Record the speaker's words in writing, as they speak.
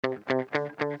Hello,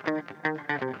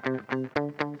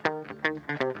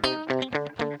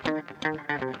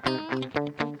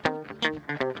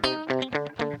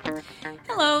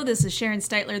 this is Sharon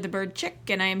Steitler, the Birdchick,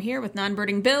 and I am here with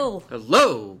non-birding Bill.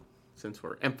 Hello! Since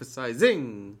we're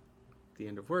emphasizing the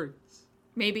end of words.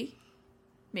 Maybe.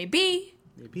 Maybe.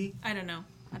 I don't know.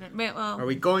 Well. Are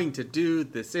we going to do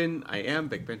this in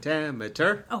iambic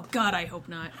pentameter? Oh, God, I hope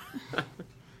not.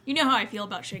 You know how I feel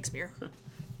about Shakespeare.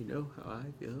 You know how I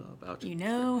feel about You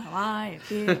know how I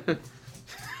feel.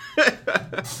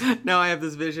 Now I have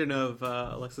this vision of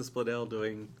Alexis Bledel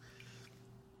doing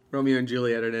Romeo and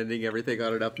Juliet and ending everything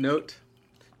on an up note.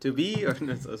 To be, or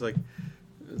no, it's like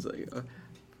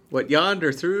what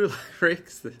yonder through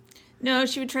breaks. No,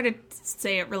 she would try to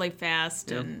say it really fast,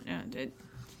 Yep. and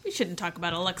we shouldn't talk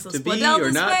about Alexis To be Bledel or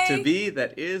this not way. to be,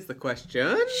 that is the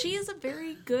question. She is a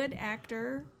very good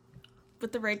actor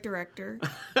with the right director.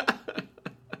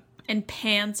 And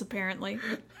pants, apparently.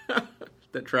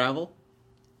 That travel?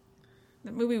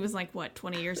 That movie was like, what,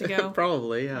 20 years ago?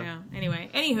 Probably, yeah. Yeah. Anyway,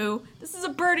 anywho, this is a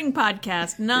birding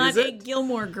podcast, not a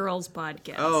Gilmore Girls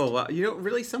podcast. Oh, well,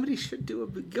 really, somebody should do a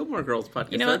Gilmore Girls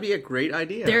podcast. You know, that'd be a great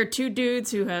idea. There are two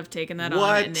dudes who have taken that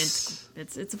on, and it's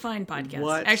a fine podcast.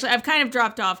 What? Actually, I've kind of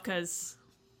dropped off because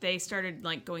they started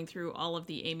like going through all of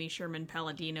the Amy Sherman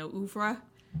Palladino oeuvre.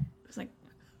 It's like,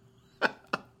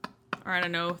 or I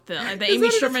don't know, the Amy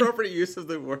Is that Sherman an appropriate use of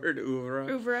the word oeuvre?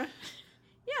 oeuvre.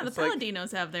 Yeah, It's the like-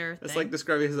 Palladinos have their thing. It's like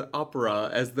describing his opera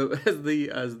as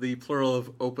the plural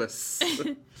of opus.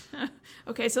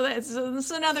 Okay, so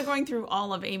now they're going through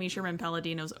all of Amy Sherman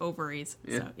Palladino's ovaries.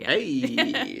 Yeah. So, yeah.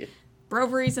 Hey.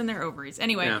 Broveries and their ovaries.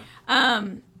 Anyway, Yeah.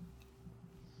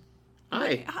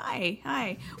 Hi.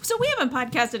 Hi. So we haven't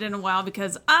podcasted in a while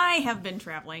because I have been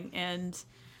traveling, and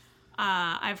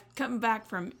I've come back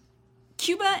from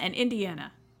Cuba and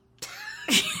Indiana.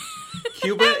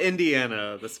 Cuba,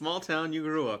 Indiana, the small town you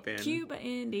grew up in. Cuba,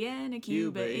 Indiana,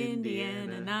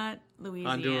 Indiana. not Louisiana.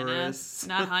 Honduras.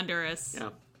 Not Honduras.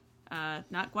 Yeah.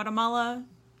 Not Guatemala.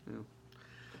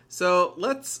 So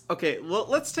let's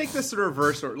take this in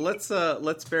reverse order.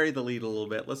 Let's bury the lead a little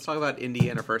bit. Let's talk about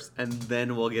Indiana first, and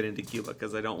then we'll get into Cuba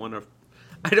because I don't want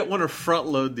to front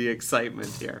load the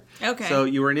excitement here. Okay. So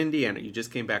you were in Indiana. You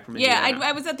just came back from Indiana. Yeah,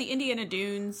 I was at the Indiana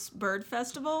Dunes Bird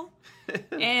Festival,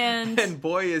 and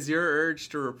boy, is your urge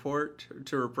to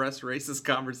repress racist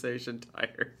conversation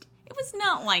tired. it was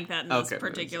not like that in this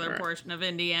particular portion of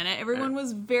Indiana. Everyone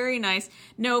was very nice.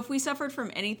 No, if we suffered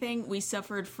from anything, we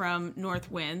suffered from north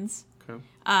winds. Okay.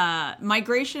 The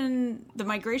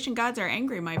migration gods are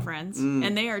angry, my friends,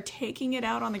 and they are taking it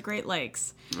out on the Great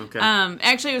Lakes. Okay.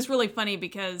 Actually, it was really funny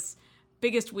because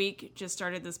Biggest Week just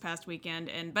started this past weekend,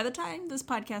 and by the time this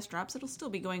podcast drops, it'll still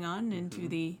be going on into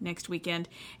the next weekend.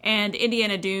 And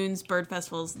Indiana Dunes Bird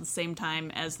Festival is the same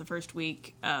time as the first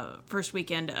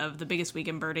weekend of the Biggest Week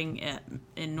in Birding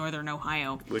in northern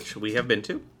Ohio, Which we have been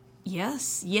to.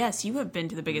 Yes, you have been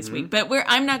to the Biggest Week, but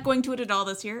I'm not going to it at all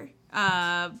this year.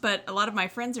 But a lot of my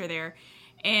friends are there,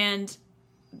 and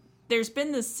there's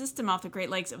been this system off the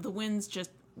Great Lakes of the winds just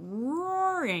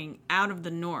roaring out of the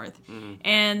north.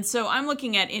 And so I'm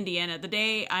looking at Indiana. The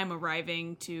day I'm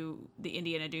arriving to the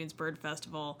Indiana Dunes Bird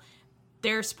Festival,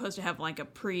 they're supposed to have like a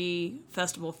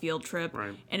pre-festival field trip,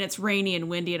 right. And it's rainy and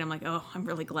windy, and I'm like, oh, I'm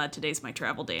really glad today's my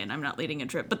travel day and I'm not leading a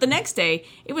trip. But the next day,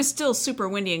 it was still super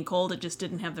windy and cold. It just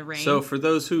didn't have the rain. So for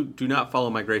those who do not follow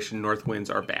migration, north winds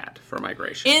are bad for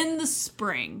migration. In the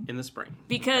spring.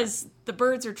 Because the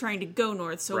birds are trying to go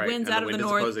north, so right. winds and out the of the wind is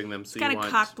north, opposing them, so it's kind of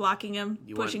cock blocking them,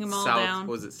 pushing them all down.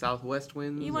 Was it southwest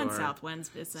winds? You want south winds,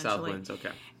 essentially. South winds,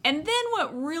 okay. And then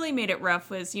what really made it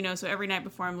rough was, so every night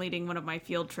before I'm leading one of my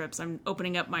field trips, I'm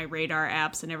opening up my radar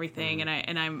apps and everything,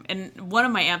 and one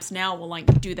of my apps now will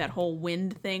like do that whole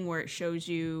wind thing where it shows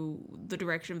you the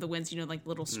direction of the winds, like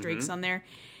little streaks on there.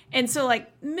 And so, like,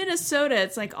 Minnesota,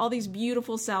 it's like all these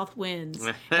beautiful south winds.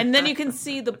 And then you can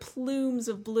see the plumes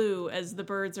of blue as the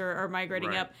birds are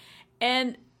migrating up.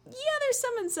 And, yeah, there's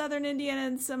some in southern Indiana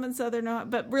and some in southern Ohio,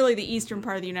 but really the eastern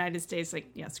part of the United States, like,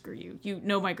 yeah, screw you.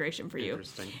 No migration for you.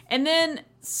 Interesting. And then,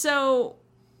 so,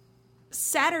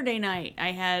 Saturday night,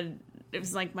 it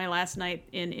was like my last night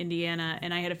in Indiana,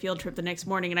 and I had a field trip the next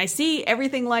morning, and I see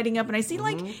everything lighting up, and I see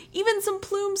like even some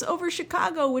plumes over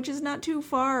Chicago, which is not too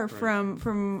far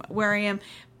from where I am.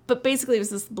 But basically it was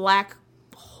this black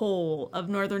hole of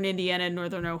northern Indiana and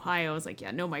northern Ohio. I was like,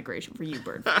 yeah, no migration for you,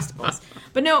 bird festivals.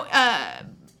 But no,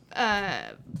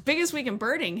 Biggest Week in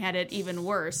Birding had it even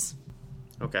worse.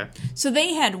 Okay. So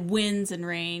they had winds and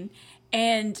rain,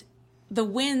 and the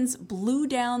winds blew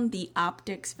down the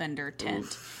optics vendor tent.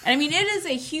 Oof. And I mean, it is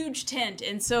a huge tent.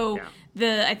 And so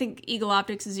I think Eagle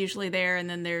Optics is usually there, and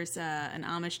then there's an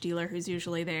Amish dealer who's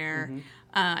usually there. Mm-hmm.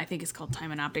 I think it's called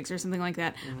Time and Optics or something like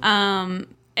that.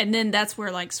 Mm-hmm. And then that's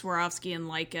where like Swarovski and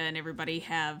Leica and everybody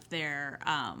have their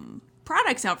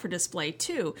products out for display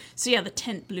too. So yeah, the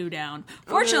tent blew down.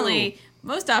 Fortunately,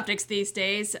 most optics these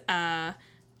days,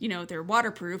 they're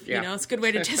waterproof. Yeah. It's a good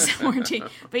way to test the warranty.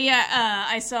 But yeah,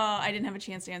 I didn't have a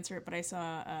chance to answer it, but I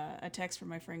saw a text from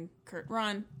my friend Kurt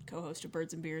Ron, co-host of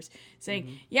Birds and Beers,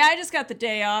 saying, yeah, I just got the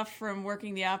day off from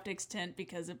working the optics tent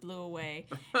because it blew away.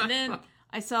 And then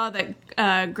I saw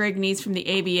that Greg Neese from the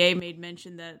ABA made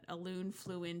mention that a loon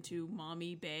flew into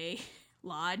Maumee Bay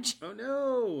Lodge. Oh,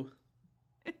 no.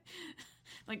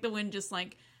 Like the wind just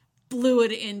like blew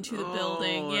it into the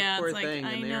building. Yeah, poor it's like, thing.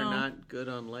 I And know. they are not good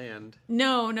on land.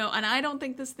 No, and I don't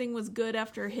think this thing was good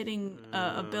after hitting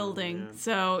a building.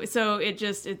 Yeah. So it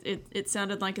just it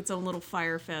sounded like its own little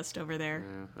fire fest over there.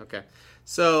 Okay.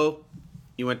 So,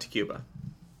 you went to Cuba.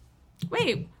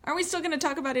 Wait, are we still going to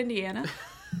talk about Indiana?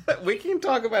 We can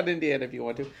talk about Indiana if you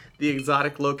want to. The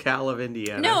exotic locale of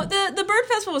Indiana. No, the bird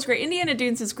festival was great. Indiana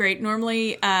Dunes is great.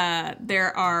 Normally,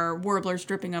 there are warblers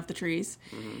dripping off the trees.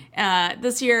 Mm-hmm.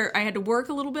 This year, I had to work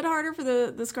a little bit harder for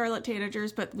the scarlet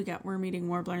tanagers, but we got worm-eating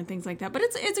warbler and things like that. But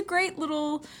it's a great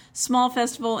little small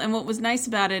festival, and what was nice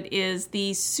about it is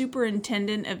the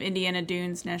superintendent of Indiana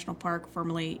Dunes National Park,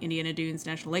 formerly Indiana Dunes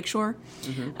National Lakeshore,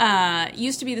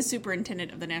 used to be the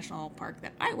superintendent of the national park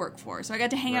that I work for. So I got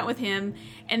to hang out with him.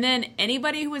 And then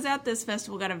anybody who was at this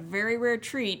festival got a very rare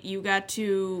treat. You got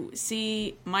to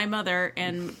see my mother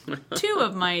and two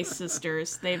of my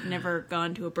sisters. They've never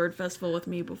gone to a bird festival with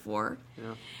me before.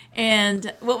 Yeah.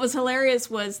 And what was hilarious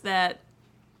was that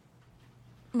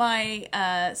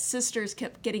my sisters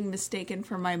kept getting mistaken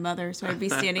for my mother. So I'd be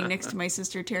standing next to my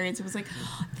sister Terry, and so I was like,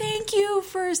 thank you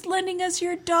for lending us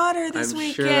your daughter this weekend.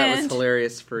 I'm sure that was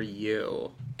hilarious for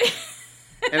you.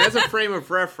 And as a frame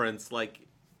of reference, like...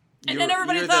 And then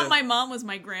everybody thought my mom was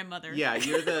my grandmother. Yeah,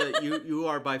 you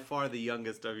are by far the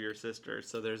youngest of your sisters,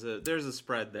 so there's a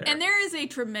spread there. And there is a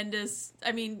tremendous,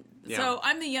 so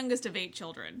I'm the youngest of 8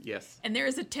 children. Yes. And there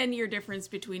is a 10-year difference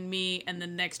between me and the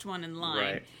next one in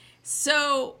line. Right.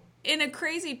 So, in a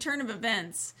crazy turn of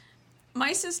events,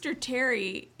 my sister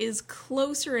Terry is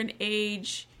closer in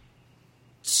age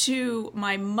to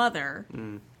my mother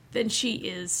than she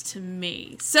is to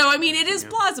me. So, it is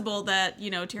plausible that,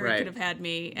 Terry could have had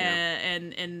me,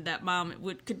 and that mom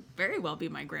could very well be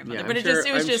my grandmother. Yeah, but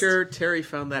I'm sure Terry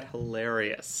found that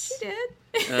hilarious. She did.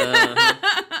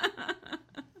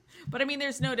 But,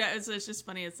 there's no doubt. It's just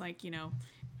funny. It's like,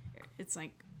 it's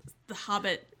like the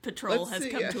Hobbit Patrol has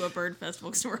come to a bird festival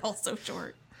because we're all so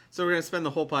short. So we're going to spend the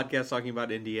whole podcast talking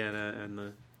about Indiana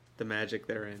and the magic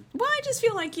therein. Well, I just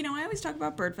feel like, I always talk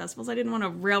about bird festivals. I didn't want to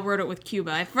railroad it with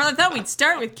Cuba. I thought we'd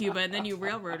start with Cuba, and then you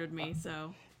railroaded me,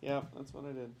 so. Yeah, that's what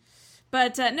I did.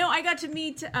 But, no, I got to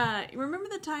meet, remember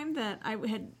the time that I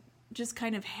had just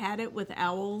kind of had it with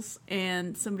owls,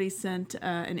 and somebody sent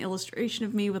an illustration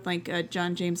of me with, like, a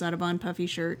John James Audubon puffy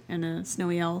shirt and a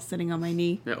snowy owl sitting on my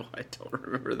knee? No, I don't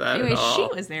remember that anyway, at all.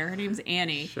 She was there. Her name's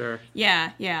Annie. Sure.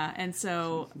 Yeah, and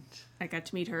so I got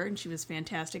to meet her, and she was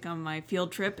fantastic on my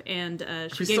field trip, and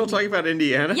she still talking about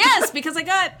Indiana? Yes, because I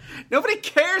got... Nobody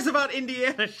cares about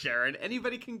Indiana, Sharon.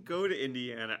 Anybody can go to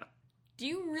Indiana. Do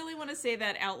you really want to say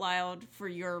that out loud for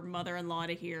your mother-in-law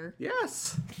to hear?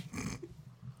 Yes.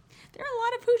 There are a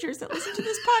lot of Hoosiers that listen to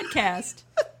this podcast.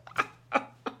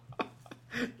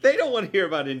 They don't want to hear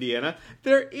about Indiana.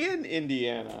 They're in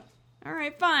Indiana. All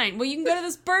right, fine. Well, you can go to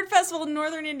this bird festival in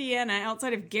northern Indiana,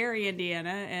 outside of Gary, Indiana,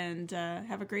 and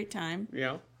have a great time.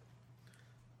 Yeah.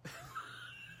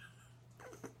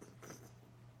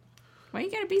 Why you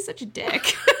gotta be such a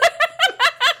dick?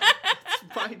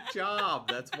 It's my job.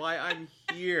 That's why I'm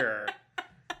here.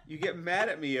 You get mad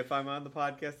at me if I'm on the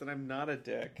podcast and I'm not a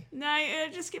dick. No, I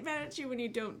just get mad at you when you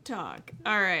don't talk.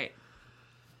 All right.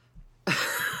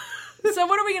 So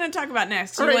what are we going to talk about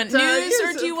next? Do you want news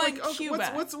or do you want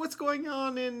Cuba? What's going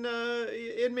on in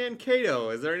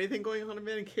Mankato? Is there anything going on in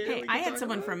Mankato? Hey, I had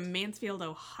someone from Mansfield,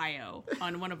 Ohio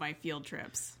on one of my field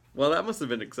trips. Well, that must have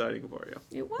been exciting for you.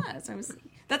 It was.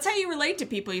 That's how you relate to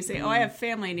people. You say, oh, I have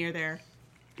family near there.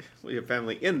 Well, you have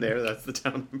family in there. That's the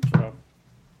town I'm from.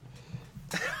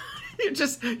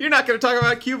 You're not going to talk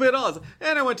about Cuba at all.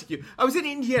 And I went to Cuba. I was in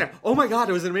Indiana. Oh my God,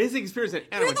 it was an amazing experience. And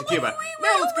I went to Cuba.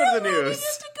 Now let's go to the news. We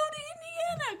used to go to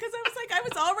Indiana because I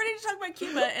was all ready to talk about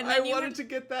Cuba, and then I wanted to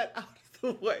get that out of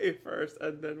the way first,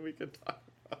 and then we could talk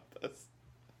about this.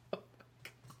 Oh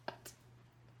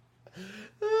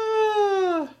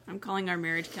my God. I'm calling our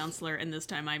marriage counselor, and this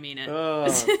time I mean it. Oh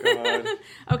God.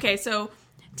 Okay, so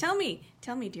Tell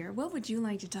me, dear, what would you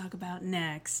like to talk about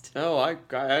next? Oh,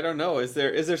 I don't know. Is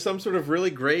there some sort of really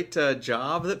great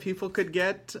job that people could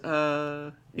get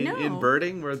in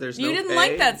birding where there's no You didn't pay?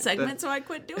 like that segment, so I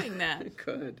quit doing that.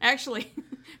 Good. Actually,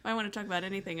 if I want to talk about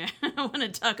anything, I want to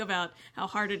talk about how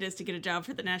hard it is to get a job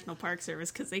for the National Park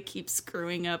Service because they keep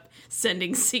screwing up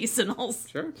sending seasonal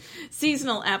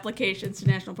applications to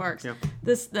national parks. Yeah.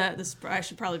 This I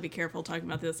should probably be careful talking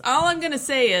about this. All I'm going to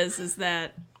say is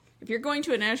that if you're going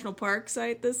to a national park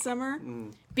site this summer,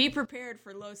 be prepared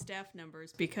for low staff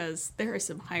numbers because there are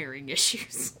some hiring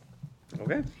issues.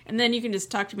 Okay. And then you can just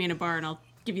talk to me in a bar and I'll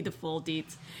give you the full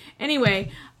deets.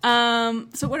 Anyway,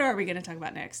 so what are we going to talk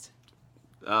about next?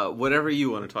 Whatever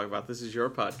you want to talk about. This is your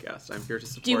podcast. I'm here to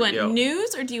support you. Do you want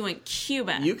news or do you want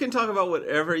Cuba? You can talk about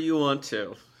whatever you want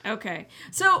to. Okay.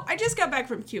 So I just got back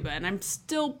from Cuba and I'm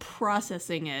still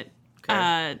processing it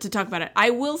to talk about it.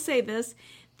 I will say this.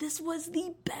 This was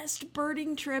the best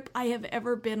birding trip I have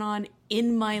ever been on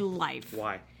in my life.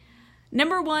 Why?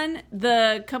 Number one,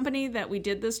 the company that we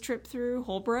did this trip through,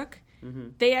 Holbrook,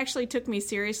 they actually took me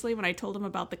seriously when I told them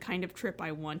about the kind of trip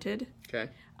I wanted. Okay.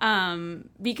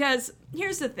 Because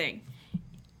here's the thing.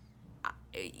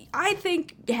 I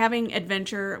think having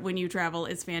adventure when you travel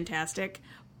is fantastic.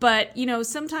 But,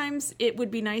 sometimes it would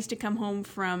be nice to come home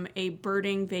from a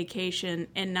birding vacation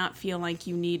and not feel like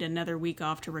you need another week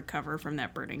off to recover from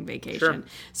that birding vacation. Sure.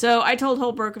 So I told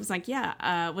Holbrook, I was like,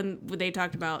 when they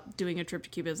talked about doing a trip to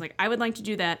Cuba, I was like, I would like to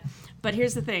do that. But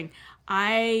here's the thing.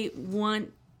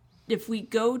 If we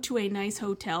go to a nice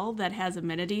hotel that has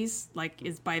amenities, like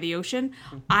is by the ocean,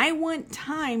 I want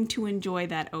time to enjoy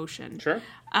that ocean. Sure.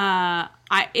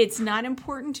 It's not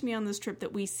important to me on this trip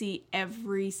that we see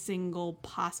every single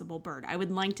possible bird. I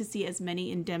would like to see as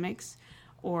many endemics,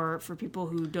 or for people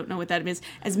who don't know what that is,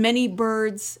 as many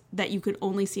birds that you could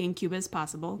only see in Cuba as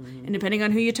possible. And depending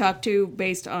on who you talk to,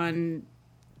 based on...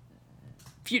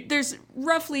 There's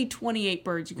roughly 28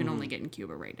 birds you can only get in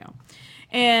Cuba right now.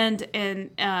 And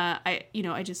I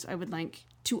would like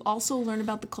to also learn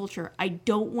about the culture. I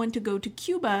don't want to go to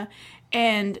Cuba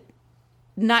and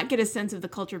not get a sense of the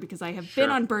culture because I have been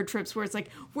on bird trips where it's like,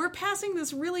 we're passing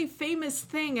this really famous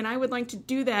thing and I would like to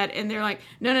do that. And they're like,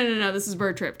 no, this is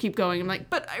bird trip. Keep going. I'm like,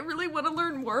 but I really want to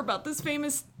learn more about this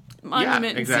famous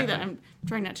monument and see that. I'm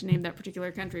trying not to name that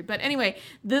particular country. But anyway,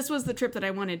 this was the trip that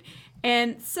I wanted.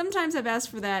 And sometimes I've asked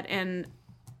for that and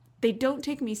they don't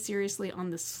take me seriously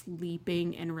on the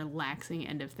sleeping and relaxing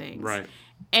end of things. Right.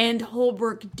 And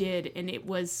Holbrook did, and it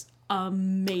was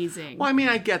amazing. Well, I mean,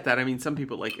 I get that. I mean, some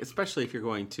people, like, especially if you're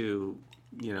going to,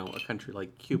 a country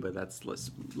like Cuba, that's, let's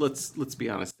be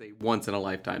honest, a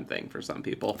once-in-a-lifetime thing for some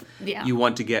people. Yeah. You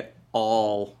want to get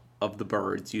all of the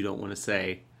birds. You don't want to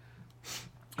say,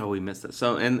 oh, we missed this.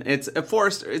 So, and it's a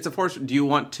forest. Do you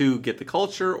want to get the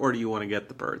culture or do you want to get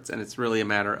the birds? And it's really a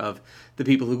matter of the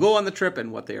people who go on the trip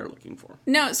and what they are looking for.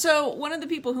 No, so one of the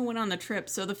people who went on the trip,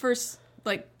 so the first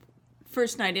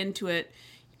night into it,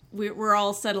 we're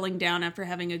all settling down after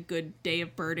having a good day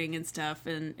of birding and stuff.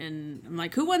 And I'm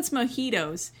like, who wants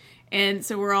mojitos? And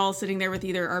so we're all sitting there with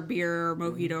either our beer or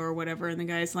mojito or whatever. And the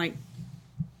guy's like,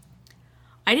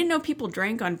 I didn't know people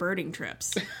drank on birding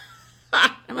trips.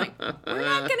 I'm like, we're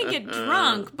not going to get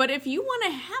drunk, but if you want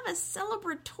to have a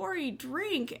celebratory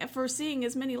drink for seeing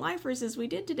as many lifers as we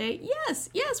did today, yes,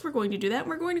 we're going to do that. And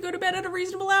we're going to go to bed at a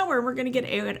reasonable hour, and we're going to get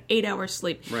 8 hours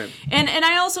sleep. Right. And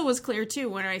I also was clear, too,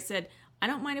 when I said, I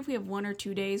don't mind if we have 1 or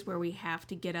 2 days where we have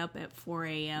to get up at 4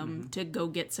 a.m. to go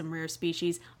get some rare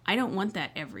species. I don't want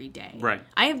that every day. Right.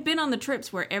 I have been on the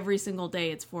trips where every single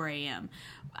day it's 4 a.m.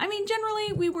 I mean,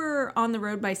 generally, we were on the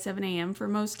road by 7 a.m. for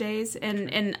most days.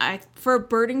 And for a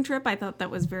birding trip, I thought that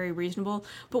was very reasonable.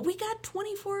 But we got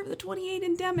 24 of the 28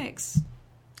 endemics.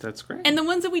 That's great. And the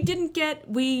ones that we didn't get,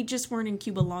 we just weren't in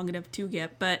Cuba long enough to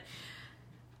get. But,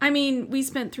 I mean, we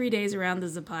spent 3 days around the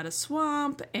Zapata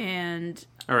Swamp and...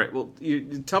 All right. Well,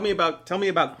 tell me about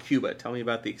Cuba. Tell me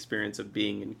about the experience of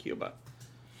being in Cuba.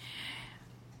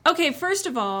 Okay, first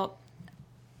of all,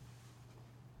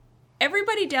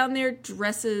 everybody down there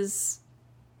dresses.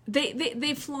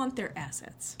 They flaunt their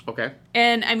assets. Okay.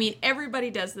 And I mean,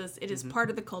 everybody does this. It is part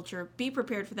of the culture. Be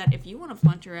prepared for that. If you want to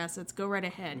flaunt your assets, go right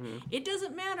ahead. It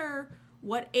doesn't matter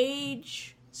what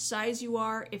age, size you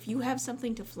are. If you have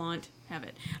something to flaunt, have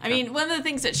it. I mean, one of the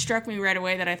things that struck me right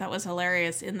away that I thought was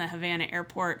hilarious in the Havana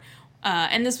airport,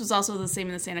 and this was also the same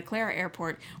in the Santa Clara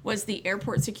airport, was the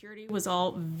airport security was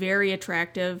all very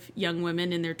attractive young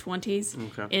women in their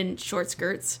 20s in short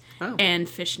skirts and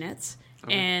fishnets.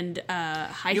 and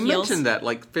high You heels. mentioned that,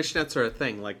 like, fishnets are a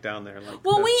thing, like, down there. Like,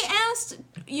 Well, we asked,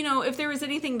 if there was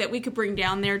anything that we could bring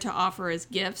down there to offer as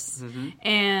gifts,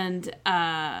 and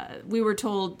we were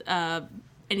told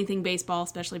anything baseball,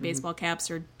 especially baseball caps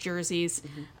or jerseys.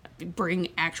 Bring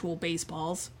actual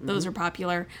baseballs. Those are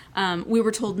popular. We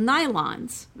were told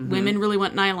nylons. Women really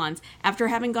want nylons. After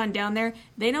having gone down there,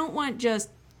 they don't want just,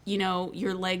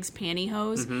 your legs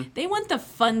pantyhose. They want the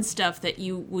fun stuff that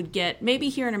you would get maybe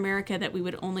here in America that we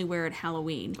would only wear at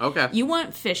Halloween. Okay. You want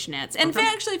fishnets. And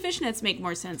actually fishnets make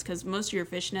more sense because most of your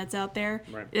fishnets out there,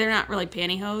 they're not really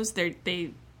pantyhose.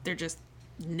 They're just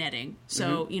netting.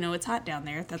 So, it's hot down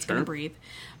there. That's going to breathe.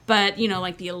 But,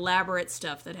 like the elaborate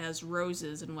stuff that has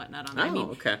roses and whatnot on it.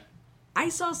 Okay. I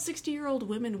saw 60-year-old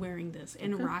women wearing this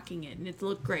and rocking it, and it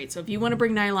looked great. So if you want to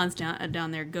bring nylons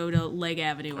down there, go to Leg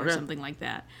Avenue or something like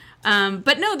that.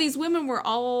 But no, these women were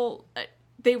all...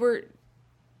 They were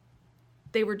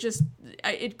just...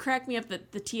 It cracked me up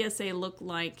that the TSA looked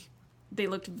like... They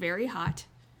looked very hot.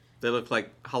 They look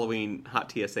like Halloween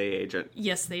hot TSA agent.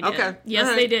 Yes, they did. Okay.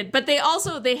 Yes, they did. But they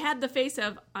had the face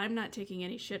of, I'm not taking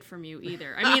any shit from you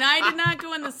either. I mean, I did not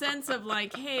go in the sense of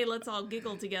like, hey, let's all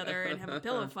giggle together and have a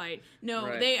pillow fight. No,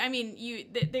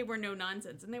 they were no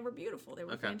nonsense, and they were beautiful. They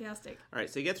were fantastic. All right,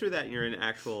 so you get through that, and you're in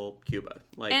actual Cuba,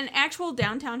 and actual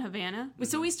downtown Havana.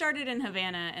 So we started in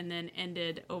Havana and then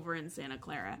ended over in Santa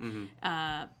Clara.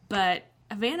 But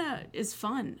Havana is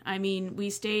fun. I mean, we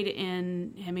stayed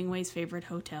in Hemingway's favorite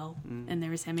hotel, and there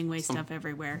was Hemingway stuff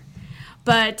everywhere.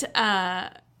 But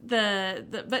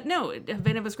but no,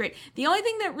 Havana was great. The only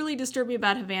thing that really disturbed me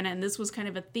about Havana, and this was kind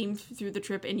of a theme through the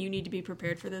trip, and you need to be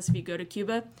prepared for this if you go to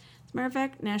Cuba. As a matter of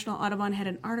fact, National Audubon had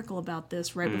an article about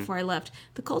this right before I left.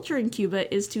 The culture in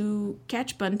Cuba is to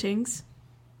catch buntings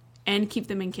and keep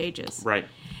them in cages. Right.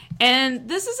 And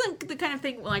this isn't the kind of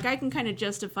thing, like, I can kind of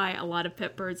justify a lot of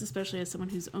pet birds, especially as someone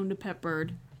who's owned a pet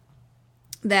bird,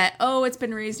 that, it's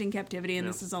been raised in captivity and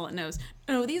this is all it knows.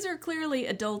 No, these are clearly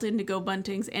adult indigo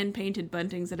buntings and painted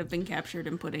buntings that have been captured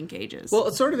and put in cages. Well,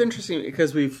 it's sort of interesting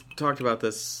because we've talked about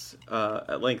this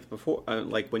at length before,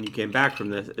 like when you came back from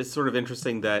this. It's sort of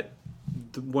interesting that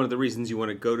one of the reasons you want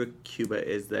to go to Cuba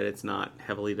is that it's not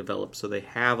heavily developed, so they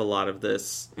have a lot of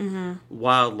this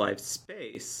wildlife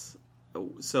space.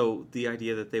 So the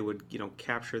idea that they would,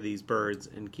 capture these birds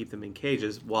and keep them in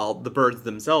cages while the birds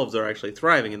themselves are actually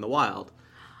thriving in the wild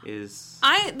is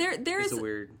a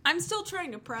weird... I'm still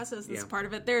trying to process this part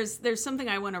of it. There's something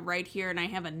I want to write here, and I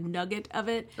have a nugget of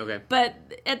it. Okay. But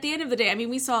at the end of the day, I mean,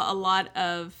 we saw a lot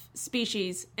of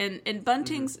species, and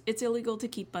buntings, it's illegal to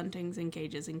keep buntings in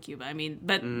cages in Cuba. I mean,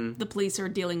 but the police are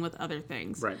dealing with other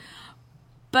things. Right.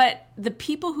 But the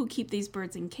people who keep these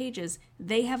birds in cages,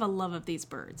 they have a love of these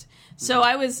birds. So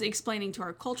I was explaining to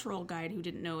our cultural guide who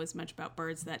didn't know as much about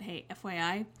birds that, hey,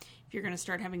 FYI, if you're going to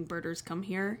start having birders come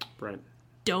here,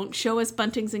 don't show us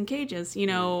buntings in cages.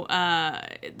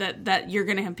 That you're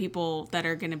going to have people that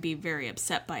are going to be very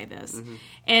upset by this.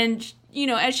 And,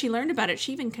 as she learned about it,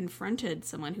 she even confronted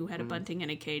someone who had a bunting in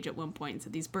a cage at one point and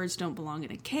said, these birds don't belong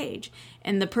in a cage.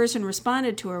 And the person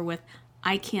responded to her with,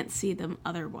 I can't see them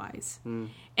otherwise.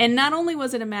 And not only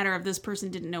was it a matter of this person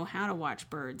didn't know how to watch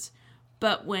birds,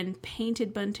 but when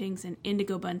painted buntings and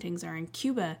indigo buntings are in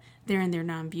Cuba, they're in their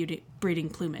non-breeding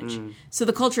plumage. So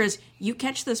the culture is, you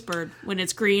catch this bird when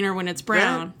it's green or when it's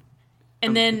brown,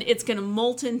 and then it's going to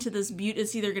molt into this beauty.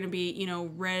 It's either going to be,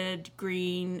 red,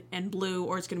 green, and blue,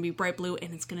 or it's going to be bright blue,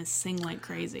 and it's going to sing like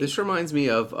crazy. This reminds me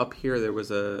of, up here, there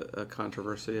was a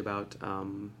controversy about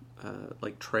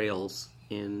like trails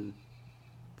in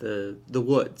the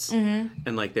woods,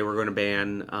 and like they were going to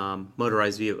ban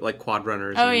motorized vehicles, like quad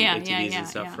runners and ATVs and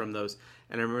stuff from those.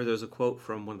 And I remember there was a quote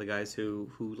from one of the guys who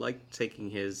liked taking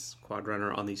his quad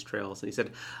runner on these trails, and he said,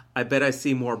 "I bet I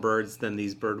see more birds than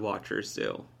these bird watchers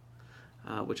do,"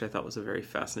 which I thought was a very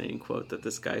fascinating quote. That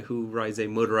this guy who rides a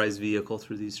motorized vehicle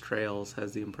through these trails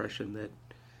has the impression that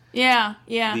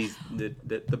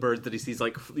the birds that he sees,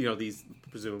 like, these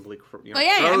presumably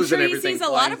I'm sure he sees a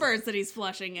lot of birds that he's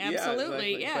flushing.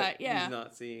 Absolutely, He's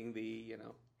not seeing the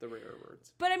rare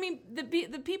birds. But I mean,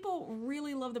 the people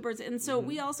really love the birds, and so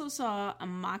we also saw a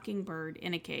mockingbird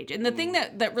in a cage. And the thing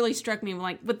that really struck me,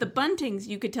 like with the buntings,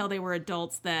 you could tell they were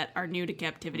adults that are new to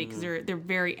captivity because they're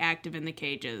very active in the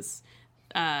cages.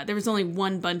 There was only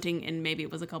one bunting, and maybe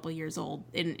it was a couple years old,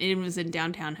 and it was in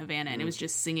downtown Havana, and it was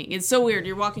just singing. It's so weird.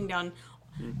 You're walking down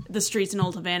the streets in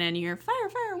old Havana, and you hear, fire,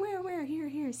 fire, where,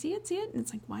 here, see it? And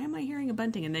it's like, why am I hearing a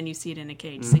bunting? And then you see it in a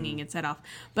cage singing its head off.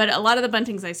 But a lot of the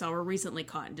buntings I saw were recently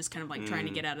caught and just kind of like trying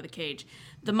to get out of the cage.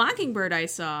 The mockingbird I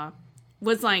saw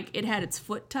was like, it had its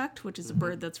foot tucked, which is a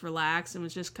bird that's relaxed and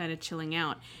was just kind of chilling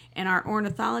out. And our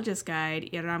ornithologist guide,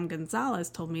 Iram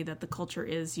Gonzalez, told me that the culture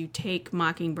is you take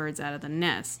mockingbirds out of the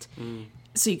nest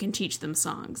so you can teach them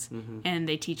songs. And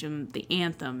they teach them the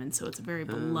anthem, and so it's a very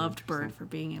beloved bird for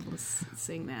being able to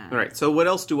sing that. All right, so what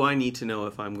else do I need to know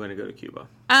if I'm going to go to Cuba?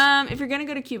 If you're going to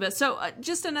go to Cuba, so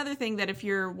just another thing that if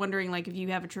you're wondering, like if you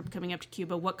have a trip coming up to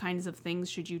Cuba, what kinds of things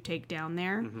should you take down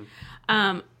there?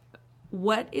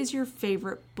 What is your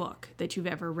favorite book that you've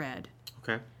ever read?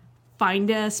 Okay. Find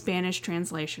a Spanish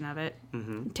translation of it.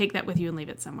 Take that with you and leave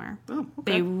it somewhere. Oh,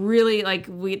 okay. They really,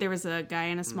 there was a guy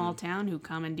in a small town who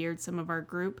commandeered some of our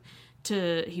group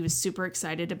he was super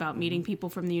excited about meeting people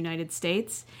from the United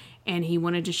States, and he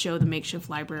wanted to show the makeshift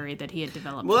library that he had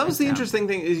developed. Well, that was the interesting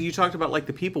thing is you talked about like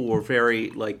the people were very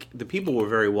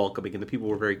welcoming and the people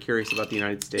were very curious about the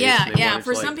United States. Yeah.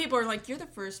 For some people are like, you're the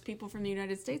first people from the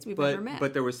United States we've ever met.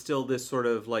 But there was still this sort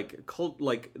of like cult,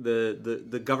 like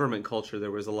the government culture.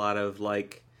 There was a lot of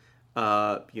like,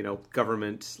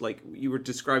 government, like you were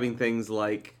describing things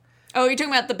like. Oh, you're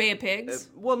talking about the Bay of Pigs?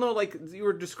 Well, no, like you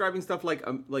were describing stuff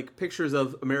like pictures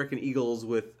of American eagles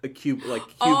with a Cuba in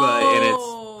its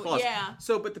claws. Yeah.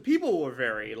 So, but the people were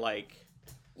very like.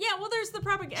 Yeah, well, there's the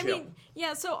propaganda. Chill. I mean,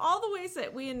 yeah. So all the ways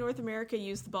that we in North America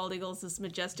use the bald eagle as this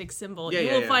majestic symbol, you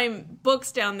will find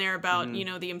books down there about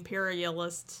the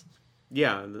imperialist.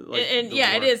 Yeah,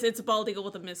 it is. It's a bald eagle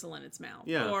with a missile in its mouth,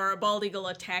 or a bald eagle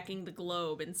attacking the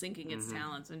globe and sinking its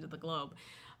talons into the globe.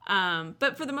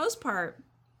 But for the most part.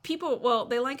 People,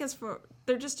 they like us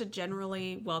they're just a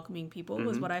generally welcoming people,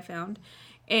 was what I found.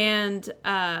 And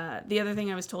the other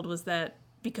thing I was told was that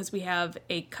because we have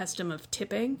a custom of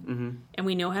tipping, and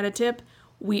we know how to tip,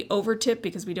 we over-tip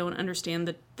because we don't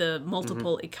understand the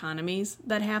multiple economies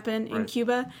that happen in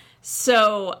Cuba.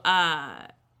 So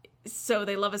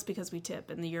they love us because we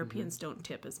tip, and the Europeans don't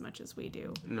tip as much as we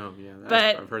do. No, yeah,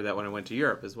 but I've heard that when I went to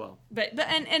Europe as well. But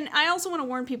I also want to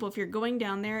warn people, if you're going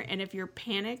down there and if you're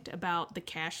panicked about the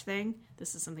cash thing,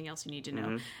 this is something else you need to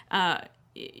know.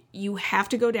 You have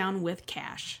to go down with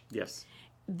cash. Yes.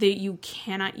 You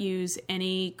cannot use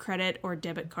any credit or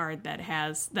debit card that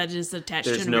is attached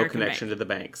to an American bank. There's no connection to the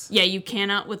banks. Yeah, you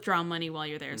cannot withdraw money while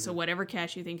you're there. So whatever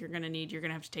cash you think you're going to need, you're going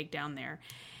to have to take down there.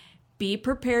 Be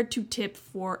prepared to tip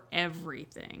for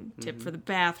everything. Tip for the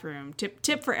bathroom.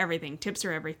 Tip for everything. Tips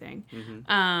are everything.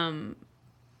 And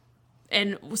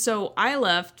so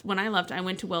when I left, I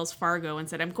went to Wells Fargo and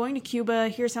said, I'm going to Cuba.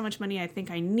 Here's how much money I think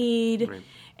I need. Right.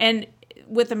 And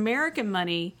with American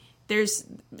money, there's,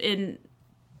 in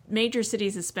major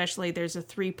cities especially, there's a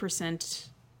 3%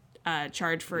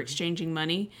 charge for exchanging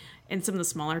money. In some of the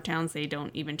smaller towns, they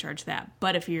don't even charge that.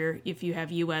 But if you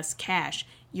have U.S. cash,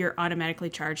 you're automatically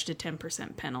charged a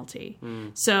 10% penalty.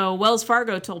 So Wells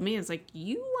Fargo told me, it's like,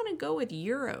 you want to go with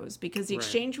euros because the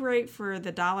exchange rate for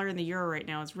the dollar and the euro right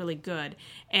now is really good.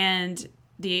 And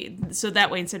so that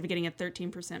way, instead of getting a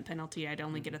 13% penalty, I'd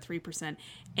only get a 3%.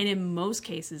 And in most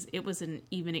cases, it was an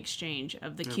even exchange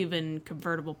of the Cuban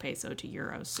convertible peso to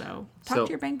euros. So talk to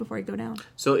your bank before you go down.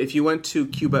 So if you went to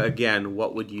Cuba again,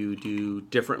 what would you do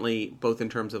differently, both in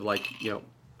terms of like,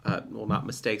 not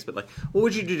mistakes, but like, what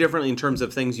would you do differently in terms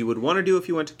of things you would want to do if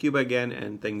you went to Cuba again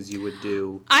and things you would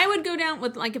do? I would go down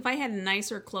with, like, if I had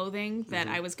nicer clothing that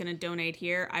I was going to donate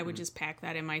here, I would just pack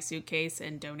that in my suitcase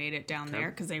and donate it down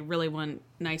there because I really want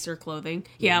nicer clothing.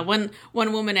 Yeah, one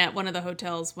woman at one of the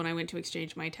hotels, when I went to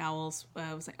exchange my towels,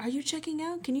 was like, are you checking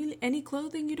out? Any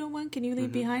clothing you don't want? Can you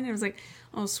leave behind? And I was like,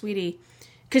 oh, sweetie.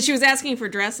 Because she was asking for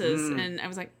dresses, and I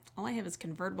was like, all I have is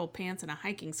convertible pants and a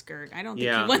hiking skirt. I don't think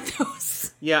you want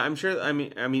those. Yeah, I'm sure. I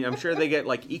mean, I'm sure they get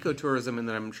like ecotourism, and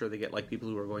then I'm sure they get like people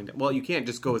who are going to. Well, you can't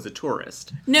just go as a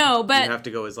tourist. No, but you have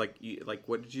to go as like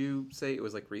what did you say? It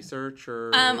was like research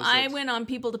or. I went on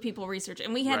people to people research,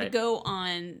 and we had to go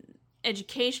on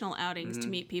educational outings to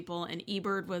meet people, and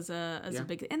eBird was a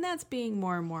big, and that's being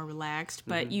more and more relaxed.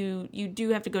 But you do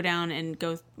have to go down and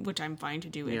go, which I'm fine to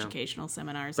do educational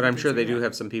seminars. But I'm sure they do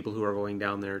have some people who are going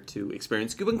down there to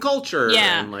experience Cuban culture.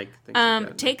 Yeah, and like things like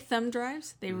that. Take thumb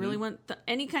drives. They really want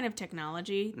any kind of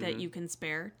technology that you can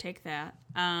spare. Take that.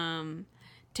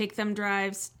 Take thumb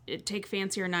drives, take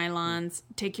fancier nylons,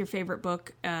 take your favorite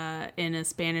book in a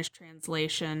Spanish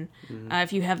translation.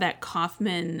 If you have that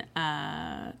Kaufman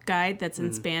guide that's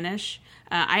in Spanish,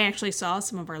 I actually saw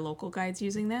some of our local guides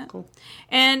using that. Cool.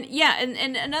 And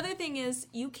and another thing is,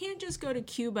 you can't just go to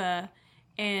Cuba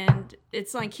and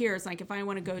it's like here. It's like if I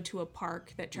want to go to a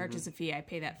park that charges a fee, I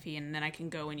pay that fee, and then I can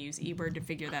go and use eBird to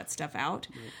figure that stuff out.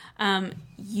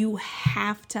 You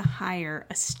have to hire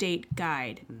a state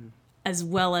guide as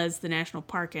well as the national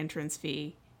park entrance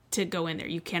fee to go in there.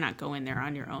 You cannot go in there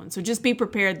on your own. So just be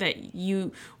prepared that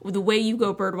the way you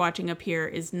go bird watching up here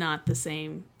is not the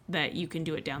same that you can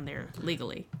do it down there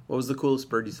legally. What was the coolest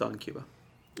bird you saw in Cuba?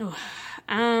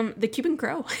 The Cuban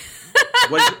crow.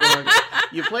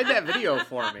 You played that video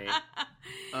for me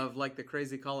of like the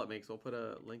crazy call it makes. We'll put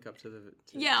a link up to the.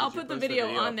 I'll put the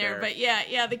video on there. But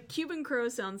yeah, the Cuban crow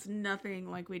sounds nothing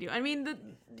like we do. I mean,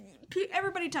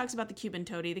 everybody talks about the Cuban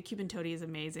tody. The Cuban tody is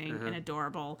amazing and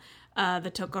adorable.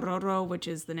 The tocororo, which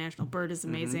is the national bird, is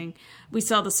amazing. We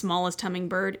saw the smallest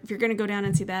hummingbird. If you're going to go down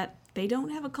and see that, they don't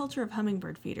have a culture of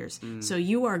hummingbird feeders. So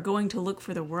you are going to look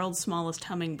for the world's smallest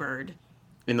hummingbird.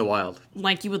 In the wild.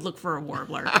 Like you would look for a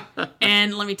warbler.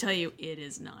 And let me tell you, it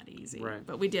is not easy. Right.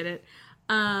 But we did it.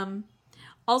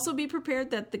 Also be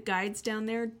prepared that the guides down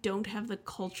there don't have the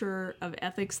culture of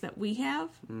ethics that we have.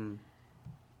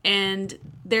 And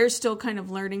they're still kind of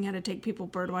learning how to take people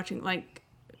bird watching. Like,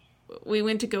 we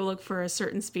went to go look for a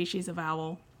certain species of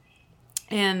owl.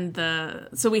 And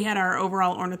so we had our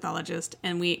overall ornithologist,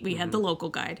 and we had the local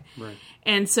guide. Right.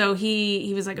 And so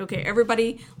he was like, okay,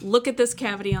 everybody look at this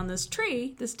cavity on this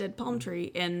tree, this dead palm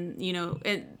tree, and,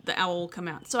 and the owl will come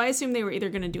out. So I assumed they were either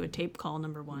going to do a tape call,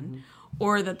 number one,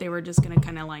 or that they were just going to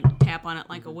kind of like tap on it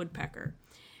like a woodpecker.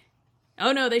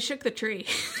 Oh no, they shook the tree.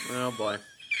 Oh boy.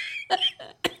 And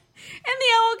the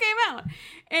owl came out.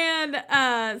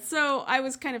 And so I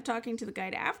was kind of talking to the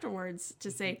guide afterwards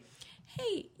to say,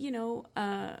 hey,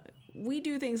 we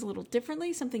do things a little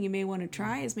differently. Something you may want to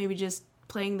try is maybe just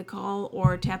playing the call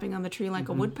or tapping on the tree like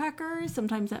a woodpecker.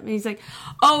 Sometimes that means like,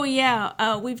 oh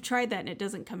yeah, we've tried that and it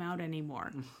doesn't come out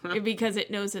anymore because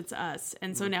it knows it's us.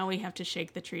 And so now we have to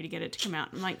shake the tree to get it to come out.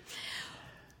 I'm like,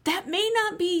 that may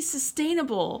not be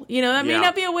sustainable. That may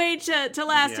not be a way to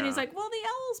last. Yeah. And he's like, well, the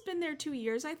owl's been there 2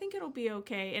 years. I think it'll be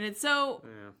okay. And it's so...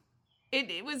 Yeah.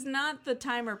 It was not the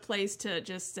time or place to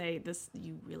just say this.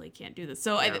 You really can't do this.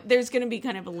 So there's going to be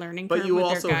kind of a learning curve. But you with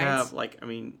also their guides. have,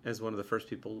 as one of the first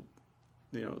people,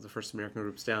 the first American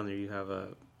groups down there, you have a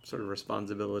sort of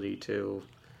responsibility to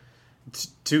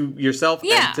yourself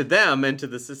and to them and to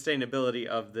the sustainability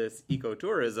of this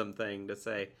ecotourism thing to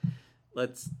say,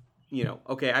 let's.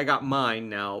 Okay, I got mine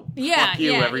now. Fuck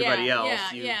you, everybody else.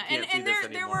 Yeah. And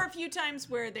there were a few times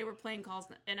where they were playing calls,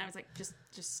 and I was like, just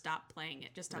stop playing it.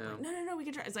 Just stop playing. No, we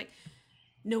can try. It's like,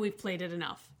 no, we've played it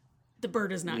enough. The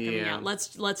bird is not coming out.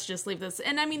 Let's just leave this.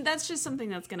 And I mean, that's just something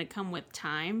that's going to come with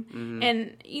time.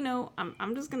 And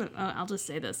I'm just gonna I'll just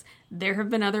say this: there have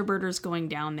been other birders going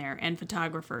down there and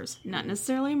photographers, not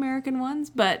necessarily American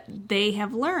ones, but they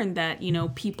have learned that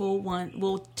people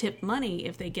will tip money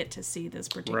if they get to see this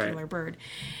particular bird.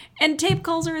 And tape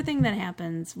calls are a thing that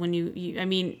happens when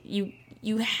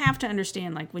you have to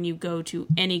understand, like, when you go to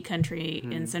any country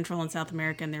in Central and South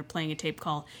America and they're playing a tape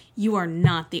call, you are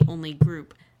not the only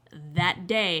group that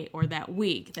day or that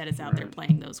week that is out there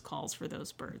playing those calls for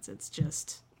those birds. It's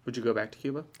just... Would you go back to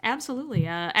Cuba? Absolutely.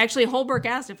 Actually, Holbrook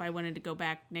asked if I wanted to go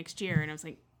back next year, and I was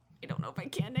like, I don't know if I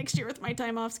can next year with my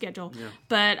time off schedule. Yeah.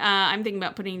 But I'm thinking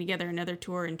about putting together another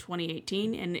tour in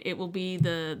 2018, and it will be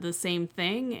the same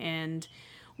thing, and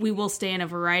we will stay in a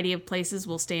variety of places.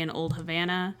 We'll stay in Old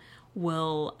Havana.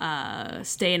 We'll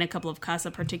stay in a couple of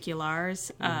Casa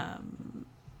Particulars,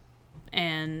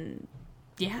 and...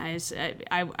 Yeah,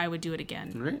 I would do it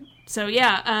again. Right. So,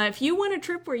 if you want a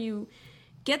trip where you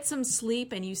get some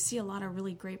sleep and you see a lot of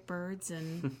really great birds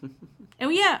and... I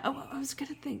was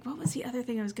going to think, what was the other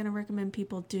thing I was going to recommend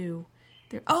people do?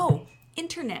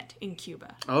 Internet in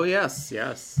Cuba. Oh, yes.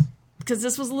 Because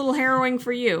this was a little harrowing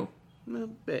for you. A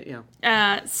bit,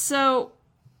 yeah. So,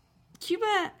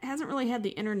 Cuba hasn't really had the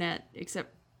internet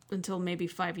except until maybe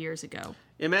 5 years ago.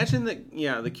 Imagine that,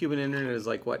 the Cuban internet is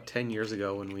 10 years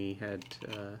ago when we had...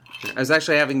 I was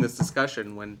actually having this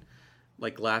discussion when,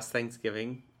 last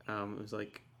Thanksgiving, it was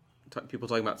people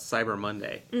talking about Cyber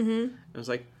Monday. Mm-hmm. I was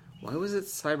like, why was it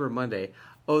Cyber Monday?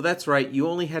 Oh, that's right, you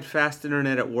only had fast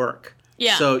internet at work.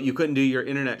 Yeah. So you couldn't do your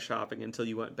internet shopping until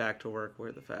you went back to work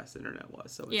where the fast internet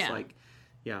was. So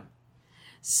it's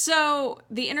So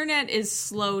the internet is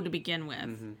slow to begin with.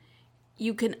 Mm-hmm.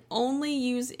 You can only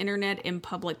use internet in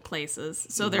public places.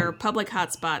 So there are public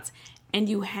hotspots. And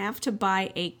you have to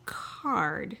buy a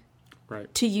card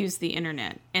to use the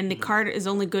internet. And the card is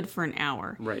only good for an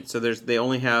hour. Right. So their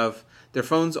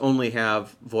phones only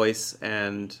have voice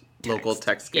and local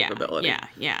text capability.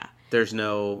 Yeah. There's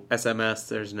no SMS,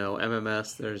 there's no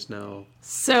MMS, there's no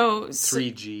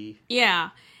 3G.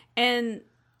 Yeah. And...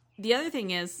 the other thing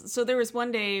is, so there was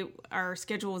one day our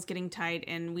schedule was getting tight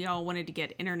and we all wanted to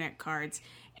get internet cards.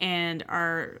 And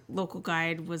our local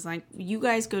guide was like, you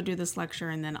guys go do this lecture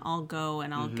and then I'll go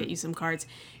and I'll get you some cards.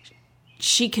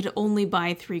 she could only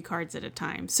buy 3 cards at a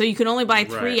time. So you could only buy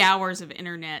 3 hours of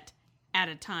internet at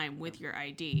a time with your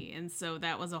ID. And so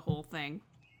that was a whole thing.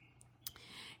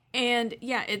 And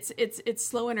yeah, it's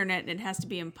slow internet and it has to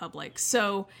be in public.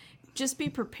 So just be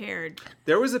prepared.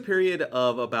 There was a period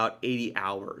of about 80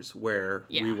 hours where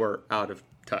we were out of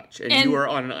touch. And you were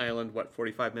on an island,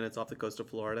 45 minutes off the coast of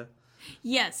Florida?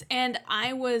 Yes, and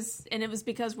it was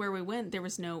because where we went, there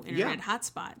was no internet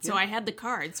hotspot. So I had the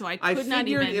card, so I could not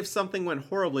even... I figured if something went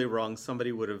horribly wrong,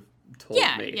 somebody would have told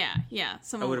me. Yeah.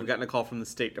 I would have gotten a call from the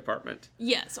State Department.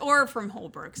 Yes, or from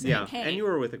Holbrook saying, hey... and you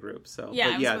were with a group, so...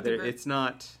 Yeah, but with a group.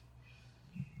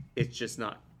 It's just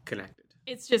not connected.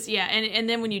 It's just, and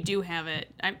then when you do have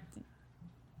it...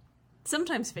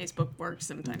 Sometimes Facebook works,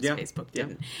 sometimes Facebook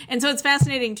didn't. And so it's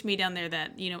fascinating to me down there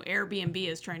that, Airbnb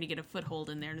is trying to get a foothold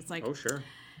in there. And it's like, oh, sure.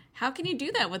 How can you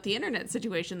do that with the internet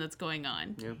situation that's going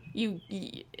on? Yeah.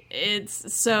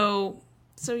 It's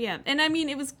so yeah. And I mean,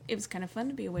 it was kind of fun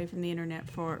to be away from the internet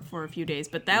for a few days,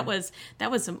 but that was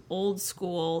some old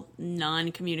school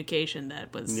non-communication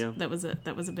that was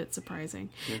a bit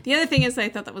surprising. Yeah. The other thing is I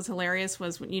thought that was hilarious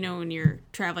was when you're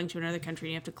traveling to another country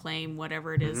and you have to claim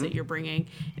whatever it is that you're bringing.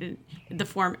 And the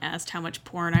form asked how much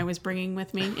porn I was bringing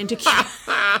with me into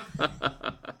Cuba.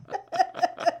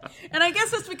 And I guess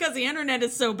that's because the internet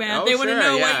is so bad. They want to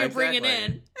know what you're bringing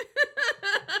in.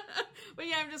 But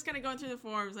yeah, I'm just kind of going through the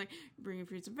forms, like bringing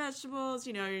fruits and vegetables.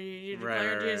 You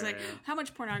declare it's like, how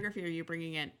much pornography are you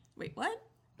bringing in? Wait, what?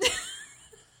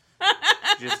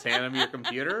 Just hand them your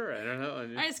computer? I don't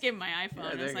know. I just gave him my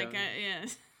iPhone. I was like,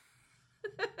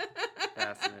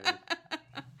 Fascinating.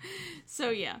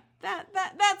 So yeah,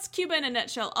 that's Cuba in a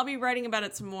nutshell. I'll be writing about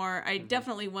it some more. I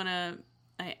definitely want to.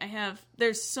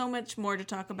 There's so much more to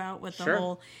talk about with the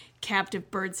whole captive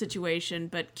bird situation,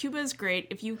 but Cuba is great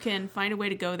if you can find a way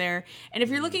to go there. And if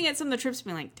you're looking at some of the trips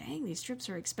being like, dang, these trips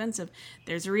are expensive,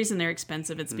 there's a reason they're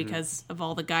expensive. It's because of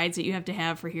all the guides that you have to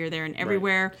have for here, there, and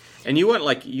everywhere. Right. And you went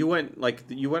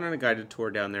on a guided tour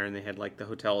down there and they had like the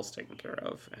hotels taken care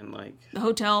of and like the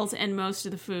hotels and most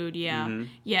of the food. Yeah.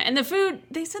 And the food,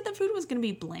 they said the food was going to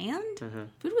be bland.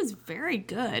 Food was very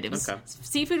good. It was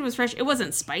seafood was fresh. It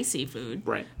wasn't spicy food.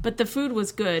 Right. But the food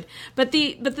was good. But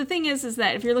the thing is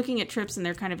that if you're looking at trips and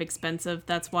they're kind of expensive,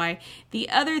 that's why. The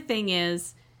other thing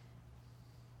is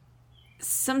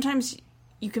sometimes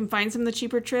you can find some of the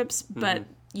cheaper trips, but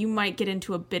you might get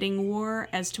into a bidding war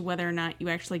as to whether or not you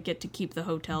actually get to keep the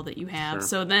hotel that you have. Sure.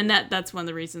 So then that's one of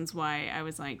the reasons why I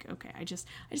was like, okay, I just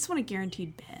want a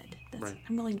guaranteed bed.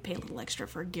 I'm willing to pay a little extra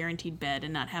for a guaranteed bed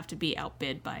and not have to be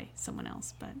outbid by someone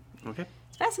else. But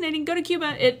it's fascinating. Go to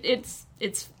Cuba. It's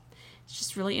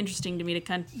just really interesting to me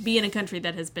to be in a country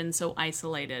that has been so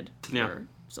isolated for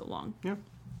so long. Yeah.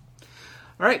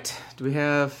 All right. Do we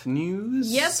have news?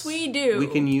 Yes, we do. We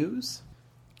can use?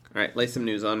 All right. Lay some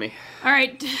news on me. All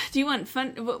right. Do you want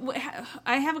fun?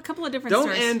 I have a couple of different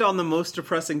stories. Don't end on the most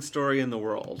depressing story in the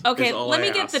world. Okay. Let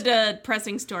me get the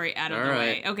depressing story out of the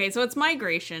way. Okay. So it's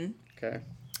migration. Okay.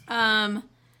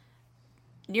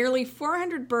 Nearly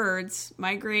 400 birds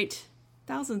migrate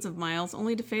thousands of miles,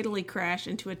 only to fatally crash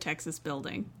into a Texas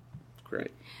building.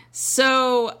 Great.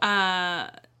 So,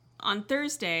 on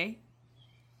Thursday,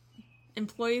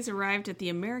 employees arrived at the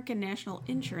American National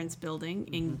Insurance Building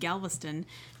in Galveston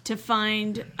to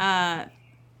find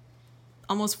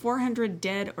almost 400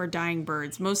 dead or dying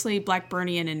birds, mostly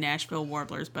Blackburnian and Nashville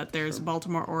warblers, but there's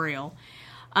Baltimore Oriole.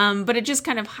 But it just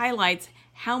kind of highlights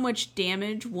how much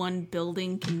damage one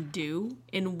building can do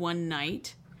in one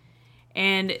night.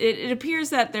 And it appears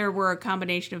that there were a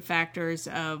combination of factors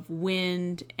of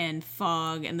wind and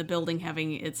fog and the building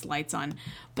having its lights on.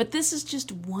 But this is just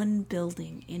one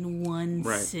building in one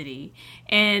city.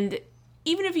 And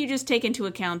even if you just take into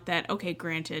account that, okay,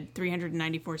 granted,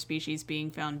 394 species being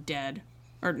found dead,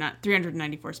 or not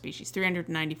 394 species,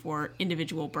 394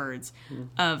 individual birds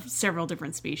of several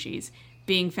different species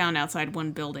being found outside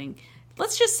one building.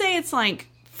 Let's just say it's like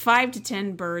 5 to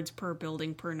 10 birds per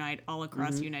building per night all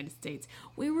across the United States.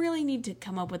 We really need to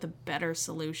come up with a better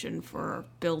solution for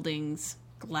buildings,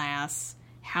 glass,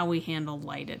 how we handle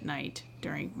light at night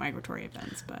during migratory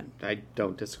events. But I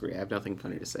don't disagree. I have nothing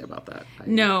funny to say about that.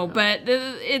 But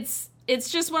it's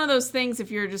just one of those things if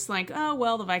you're just like, oh,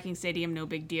 well, the Viking Stadium, no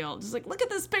big deal. Just like, look at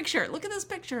this picture. Look at this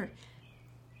picture.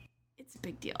 It's a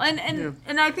big deal.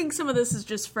 And I think some of this is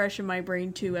just fresh in my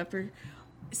brain, too, after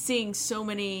seeing so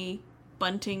many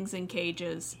buntings and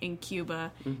cages in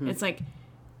Cuba. It's like,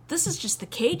 this is just the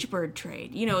cage bird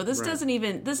trade. This doesn't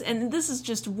even this is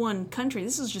just one country.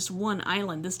 This is just one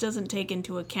island. This doesn't take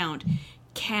into account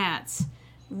cats,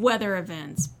 weather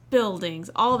events, buildings,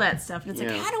 all that stuff. And it's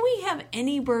like, Yeah. how do we have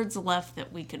any birds left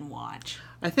that we can watch?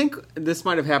 I think this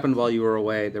might have happened while you were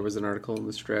away. There was an article in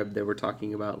the Strib. They were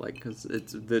talking about, like, because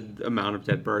it's the amount of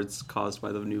dead birds caused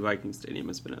by the new Viking Stadium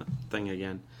has been a thing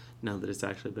again, now that it's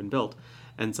actually been built.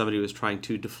 And somebody was trying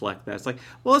to deflect that. It's like,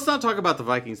 well, let's not talk about the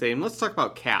Viking Stadium. Let's talk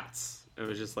about cats. It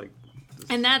was just like...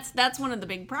 And that's one of the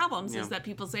big problems, Yeah. is that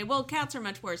people say, well, cats are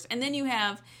much worse. And then you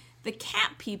have the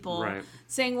cat people Right.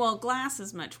 saying, well, glass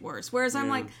is much worse. Whereas I'm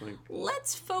Yeah, like, it's like-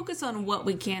 let's focus on what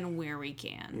we can where we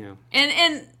can. Yeah.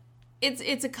 And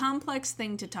it's a complex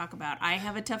thing to talk about. I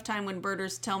have a tough time when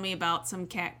birders tell me about some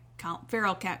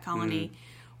feral cat colony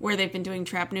where they've been doing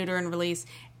trap, neuter, and release.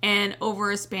 And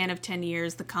over a span of 10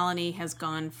 years, the colony has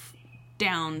gone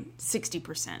down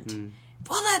 60%.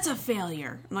 Well, that's a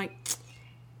failure. I'm like...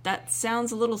 That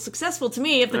sounds a little successful to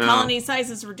me if the colony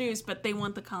size is reduced, but they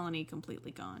want the colony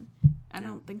completely gone. I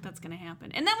don't think that's going to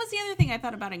happen. And that was the other thing I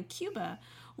thought about in Cuba,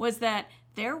 was that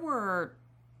there were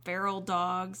feral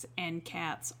dogs and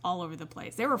cats all over the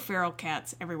place. There were feral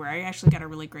cats everywhere. I actually got a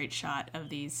really great shot of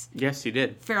these Yes, you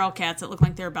did. feral cats that look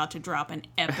like they're about to drop an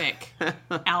epic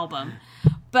album.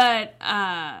 But,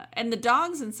 and the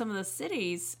dogs in some of the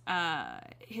cities,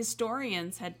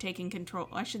 historians had taken control,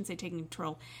 I shouldn't say taken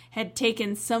control, had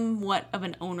taken somewhat of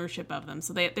an ownership of them.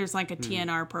 So there's like a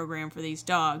TNR program for these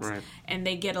dogs. Right. And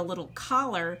they get a little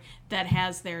collar that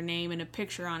has their name and a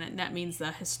picture on it. And that means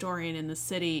the historian in the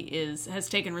city has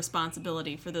taken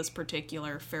responsibility for this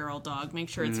particular feral dog. Make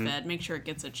sure it's fed, make sure it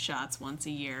gets its shots once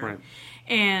a year. Right.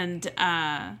 And,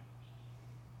 yeah,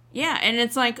 and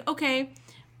it's like, okay,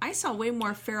 I saw way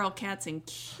more feral cats in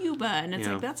Cuba, and it's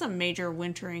Yeah. like, that's a major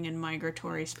wintering and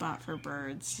migratory spot for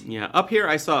birds. Yeah, up here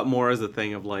I saw it more as a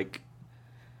thing of, like,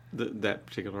 that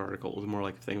particular article was more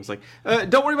like a thing. It was like,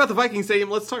 don't worry about the Viking Stadium,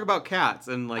 let's talk about cats.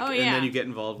 And like, Oh, and yeah. then you get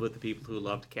involved with the people who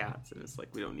loved cats, and it's like,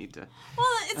 we don't need to... Well,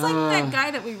 it's like that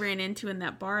guy that we ran into in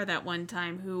that bar that one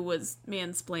time who was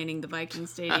mansplaining the Viking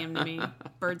Stadium to me.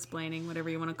 Birdsplaining, whatever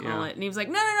you want to call Yeah. it. And he was like,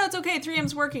 no, it's okay,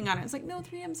 3M's working on it. It's like, no,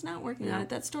 3M's not working on it.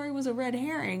 That story was a red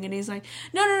herring. And he's like,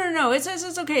 no, it's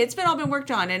okay, it's all been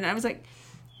worked on. And I was like...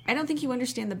 I don't think you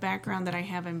understand the background that I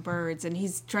have in birds, and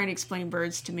he's trying to explain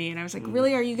birds to me, and I was like,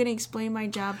 really, are you going to explain my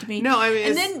job to me? No, I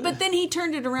mean, but then he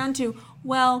turned it around to,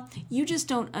 well, you just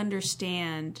don't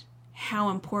understand how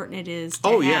important it is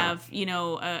to have,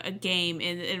 a game,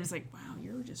 and it was like, wow,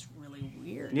 you're just really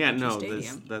weird. Yeah, at your no,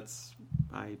 stadium. that's...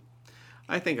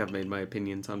 I think I've made my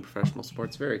opinions on professional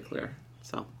sports very clear,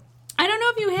 so... I don't know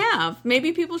if you have.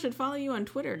 Maybe people should follow you on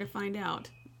Twitter to find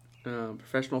out.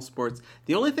 Professional sports.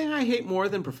 The only thing I hate more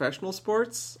than professional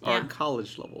sports are Yeah.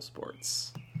 college level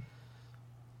sports.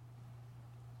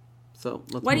 So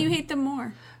Why do you hate them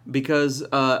more? Because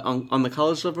on the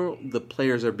college level, the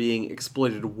players are being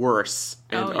exploited worse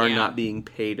and are not being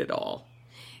paid at all.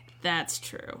 That's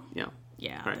true. Yeah.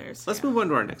 Yeah, All right. there's... Let's move on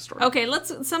to our next story. Okay,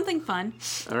 something fun.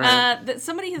 All right. That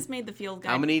somebody has made the field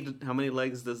guide. How many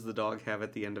legs does the dog have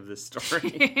at the end of this story?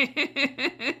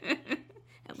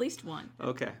 At least one.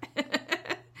 Okay.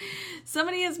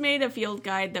 Somebody has made a field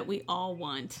guide that we all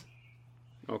want.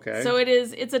 Okay. So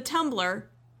it's a Tumblr.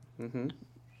 Mm-hmm.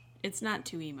 It's not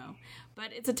too emo.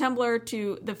 But it's a Tumblr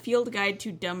to the field guide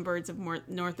to dumb birds of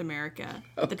North America.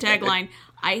 The tagline,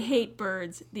 I hate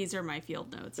birds, these are my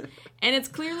field notes. And it's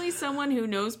clearly someone who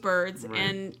knows birds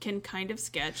and can kind of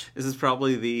sketch. This is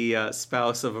probably the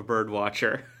spouse of a bird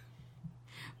watcher.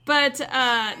 But,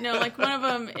 no, like one of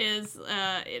them is,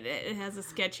 it has a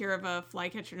sketch here of a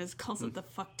flycatcher and it calls it the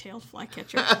fuck-tailed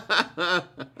flycatcher.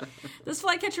 This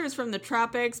flycatcher is from the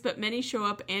tropics, but many show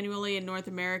up annually in North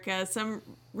America, some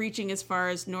reaching as far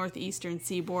as northeastern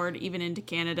seaboard, even into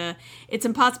Canada. It's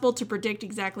impossible to predict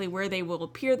exactly where they will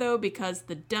appear, though, because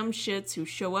the dumb shits who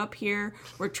show up here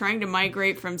were trying to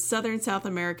migrate from southern South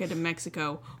America to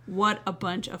Mexico. What a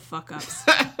bunch of fuck-ups.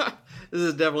 This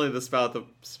is definitely the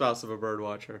spouse of a bird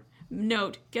watcher.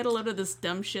 Note, get a load of this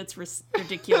dumb shit's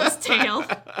ridiculous tale.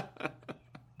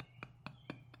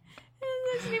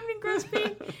 There's an evening gross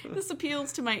pee. This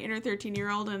appeals to my inner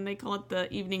 13-year-old, and they call it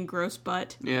the evening gross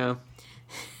butt. Yeah.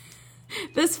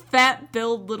 This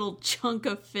fat-billed little chunk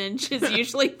of finch is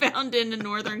usually found in the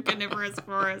northern coniferous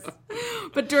forest.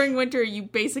 But during winter, you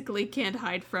basically can't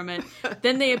hide from it.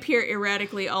 Then they appear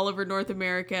erratically all over North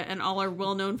America, and all are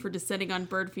well known for descending on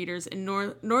bird feeders in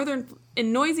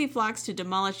noisy flocks to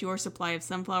demolish your supply of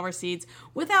sunflower seeds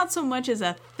without so much as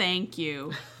a thank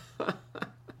you.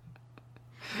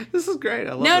 This is great.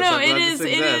 I love No, this. it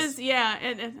is, yeah.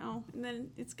 And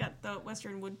then it's got the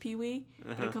Western wood peewee.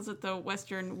 And it calls it the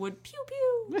Western wood pew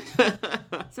pew.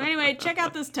 So anyway, check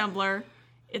out this Tumblr.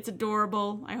 It's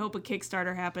adorable. I hope a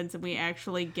Kickstarter happens and we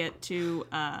actually get to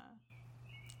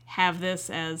have this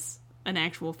as an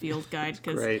actual field guide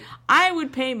because I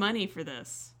would pay money for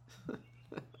this.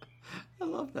 I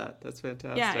love that. That's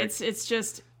fantastic. Yeah, it's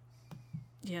just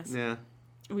yes. Yeah.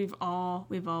 We've all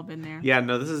been there. Yeah,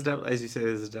 no, this is as you say,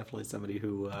 this is definitely somebody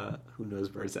who knows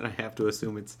birds, and I have to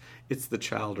assume it's the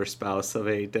child or spouse of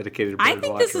a dedicated bird watcher. I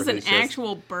think this is an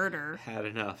actual birder. Had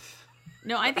enough.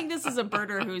 No, I think this is a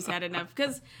birder who's had enough.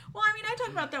 Because, well, I mean, I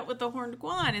talked about that with the horned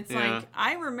guan. It's like,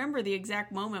 I remember the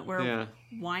exact moment where,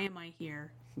 why am I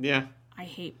here? Yeah. I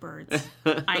hate birds.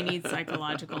 I need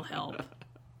psychological help.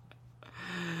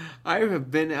 I have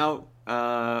been out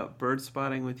bird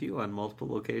spotting with you on multiple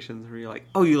locations where you're like,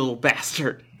 oh, you little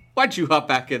bastard. Why'd you hop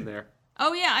back in there?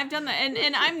 Oh, yeah, I've done that.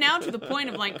 And I'm now to the point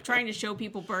of, like, trying to show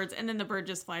people birds, and then the bird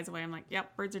just flies away. I'm like,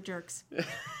 yep, birds are jerks.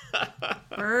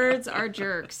 Birds are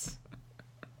jerks.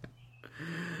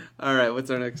 All right, what's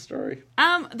our next story?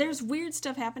 There's weird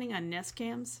stuff happening on Nest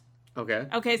cams. Okay.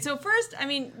 Okay, so first, I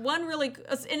mean, one really,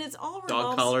 and it's all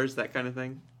dog collars, that kind of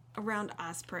thing? Around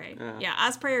osprey. Yeah,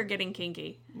 osprey are getting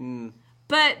kinky.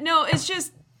 But no, it's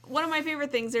just one of my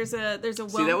favorite things. There's a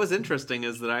See, that was interesting,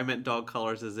 is that I meant dog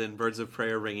collars as in birds of prey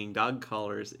are ringing dog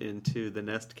collars into the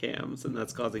Nest cams, and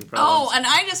that's causing problems. Oh, and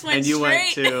I just went straight. And you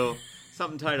went to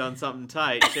something tight on something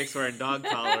tight, chicks wearing dog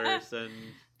collars, and,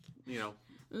 you know,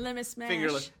 lemon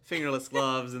smash, fingerless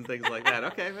gloves and things like that.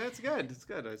 Okay, that's good. It's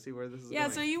good. I see where this is going. Yeah,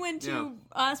 so you went to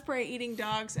osprey eating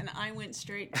dogs, and I went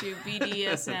straight to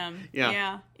BDSM.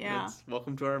 Yeah.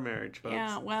 Welcome to our marriage, folks.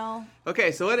 Yeah, well.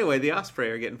 Okay, so anyway, the osprey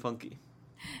are getting funky.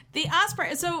 The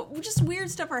osprey, so just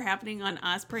weird stuff are happening on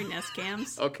osprey nest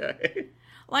cams. Okay.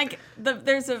 Like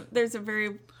there's a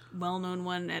very well-known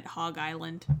one at Hog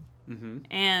Island,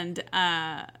 and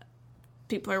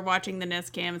people are watching the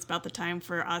nest cam. It's about the time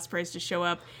for ospreys to show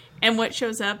up, and what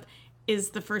shows up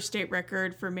is the first state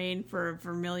record for Maine for a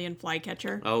vermilion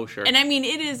flycatcher. Oh, sure. And I mean,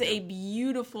 it is a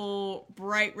beautiful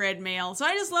bright red male. So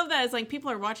I just love that. It's like people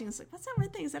are watching. It's like, what's that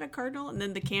red thing? Is that a cardinal? And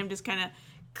then the cam just kind of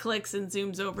clicks and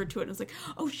zooms over to it, and it's like,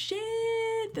 oh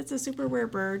shit, that's a super rare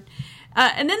bird.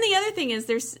 And then the other thing is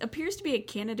there appears to be a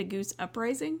Canada goose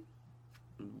uprising.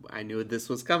 I knew this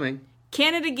was coming.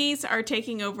 Canada geese are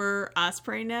taking over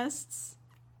osprey nests.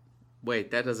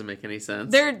 Wait, that doesn't make any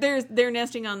sense. They're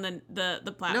nesting on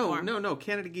the platform. No.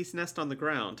 Canada geese nest on the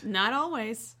ground. Not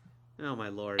always. Oh, my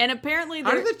Lord. And apparently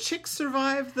how do the chicks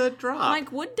survive the drop?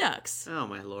 Like wood ducks. Oh,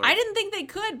 my Lord. I didn't think they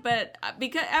could, but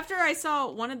because after I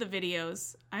saw one of the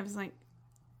videos, I was like,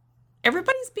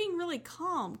 everybody's being really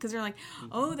calm because they're like,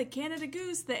 oh, the Canada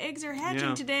goose, the eggs are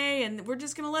hatching today, and we're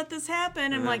just going to let this happen.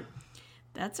 And I'm like,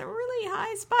 that's a really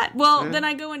high spot. Well, then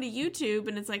I go into YouTube,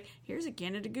 and it's like, here's a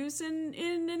Canada goose in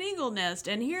an eagle nest,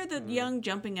 and here are the young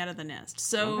jumping out of the nest.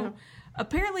 So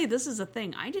apparently this is a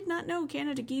thing. I did not know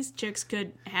Canada geese chicks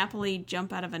could happily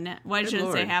jump out of a nest. Well, I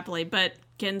shouldn't say happily, but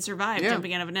can survive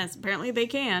jumping out of a nest. Apparently they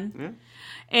can. Yeah.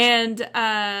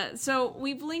 And so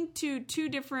we've linked to two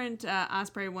different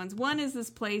osprey ones. One is this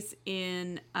place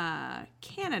in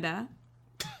Canada.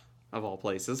 Of all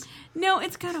places. No,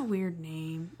 it's got a weird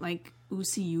name, like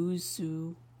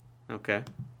Usiusu. Okay.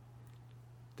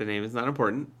 The name is not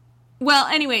important. Well,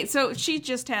 anyway, so she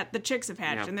just had, the chicks have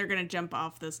hatched, and they're going to jump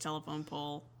off this telephone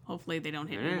pole. Hopefully they don't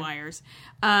hit any wires.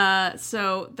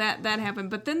 So that happened.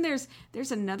 But then there's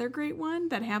another great one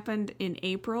that happened in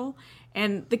April,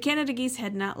 and the Canada geese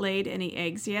had not laid any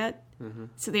eggs yet.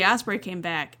 So the osprey came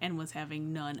back and was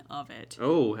having none of it.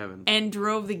 Oh, heavens. And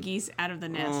drove the geese out of the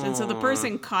nest. And so the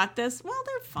person caught this. Well,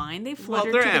 they're fine. They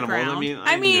fluttered they're to the animals. ground.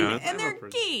 I mean, and they're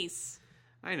geese.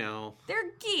 I know.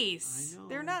 They're geese.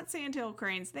 They're not sandhill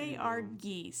cranes. They are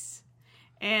geese.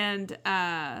 And,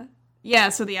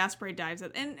 so the osprey dives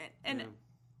up. And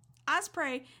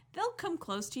osprey, they'll come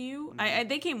close to you.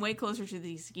 They came way closer to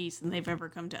these geese than they've ever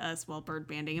come to us while bird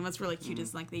banding. And what's really cute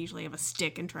is like they usually have a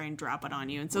stick and try and drop it on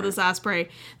you. And so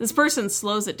this person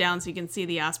slows it down so you can see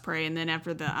the osprey. And then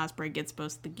after the osprey gets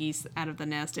both the geese out of the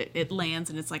nest, it lands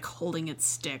and it's like holding its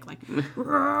stick, like.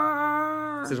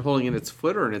 Is it holding in its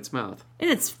foot or in its mouth? In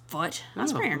its foot.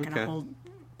 Osprey aren't going to hold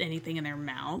anything in their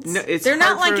mouths. No, they're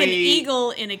not like an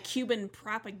eagle in a Cuban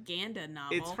propaganda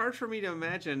novel. It's hard for me to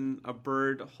imagine a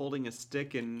bird holding a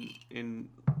stick in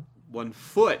one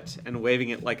foot and waving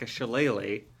it like a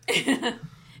shillelagh.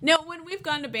 No, when we've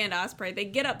gone to band osprey, they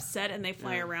get upset and they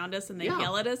fly around us and they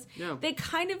yell at us. Yeah. They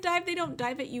kind of dive. They don't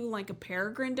dive at you like a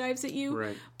peregrine dives at you.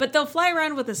 Right. But they'll fly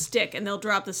around with a stick and they'll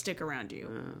drop the stick around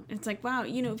you. It's like, wow,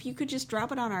 if you could just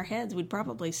drop it on our heads, we'd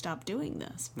probably stop doing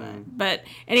this. But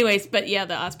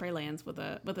the osprey lands with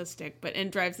a stick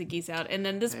and drives the geese out. And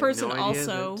then this person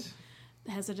also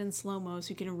has it in slow-mo so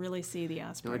you can really see the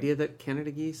osprey. No idea that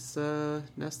Canada geese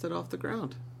nested off the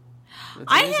ground.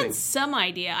 I had some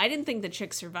idea. I didn't think the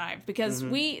chick survived because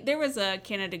there was a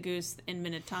Canada goose in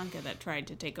Minnetonka that tried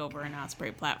to take over an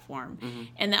osprey platform,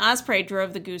 and the osprey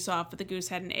drove the goose off, but the goose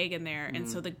had an egg in there, and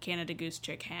so the Canada goose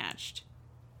chick hatched,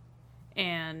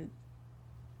 and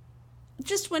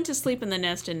just went to sleep in the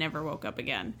nest and never woke up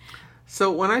again.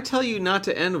 So when I tell you not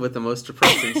to end with the most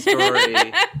depressing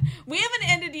story... We haven't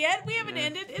ended yet. We haven't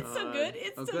ended. It's so good.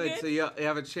 It's so good. So you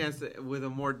have a chance with a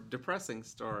more depressing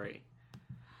story.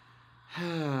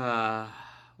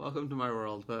 Welcome to my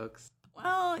world, folks.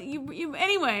 Well,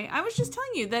 anyway, I was just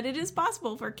telling you that it is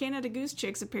possible for Canada goose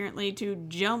chicks apparently to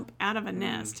jump out of a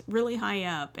nest really high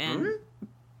up and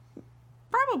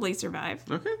probably survive.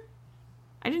 Okay.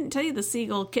 I didn't tell you the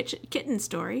seagull kitten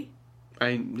story.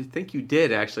 I think you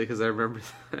did, actually, because I remember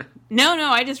that. No,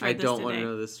 I just read this today. I don't want to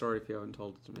know this story if you haven't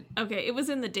told it to me. Okay, it was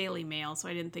in the Daily Mail, so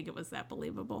I didn't think it was that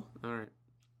believable. All right.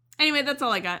 Anyway, that's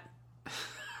all I got.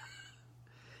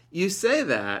 You say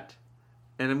that,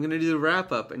 and I'm going to do the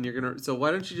wrap-up, and you're going to... So why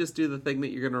don't you just do the thing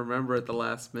that you're going to remember at the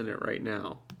last minute right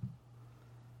now?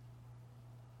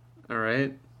 All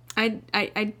right?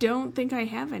 I don't think I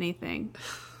have anything.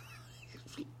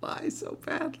 You lie so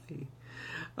badly.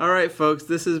 All right, folks,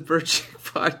 this is Birdchick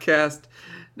Podcast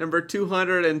number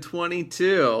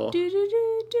 222. What are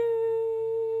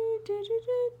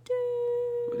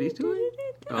you doing?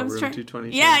 Oh, room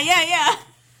 222. Yeah.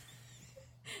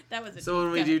 That was it. So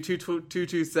when we do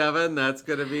 227, that's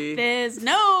going to be... There's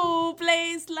no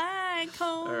place like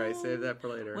home. All right, save that for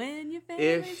later. When your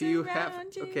if you have...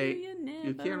 you, Okay,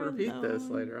 you can't repeat alone. this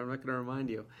later. I'm not going to remind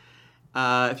you.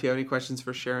 If you have any questions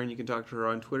for Sharon, you can talk to her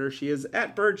on Twitter. She is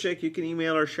at Birdchick. You can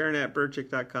email her,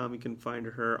 Sharon@birdchick.com. You can find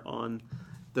her on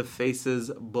the Faces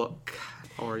book,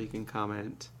 or you can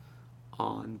comment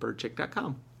on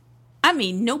birdchick.com. I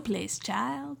mean, no place,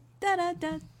 child. Da da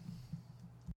da.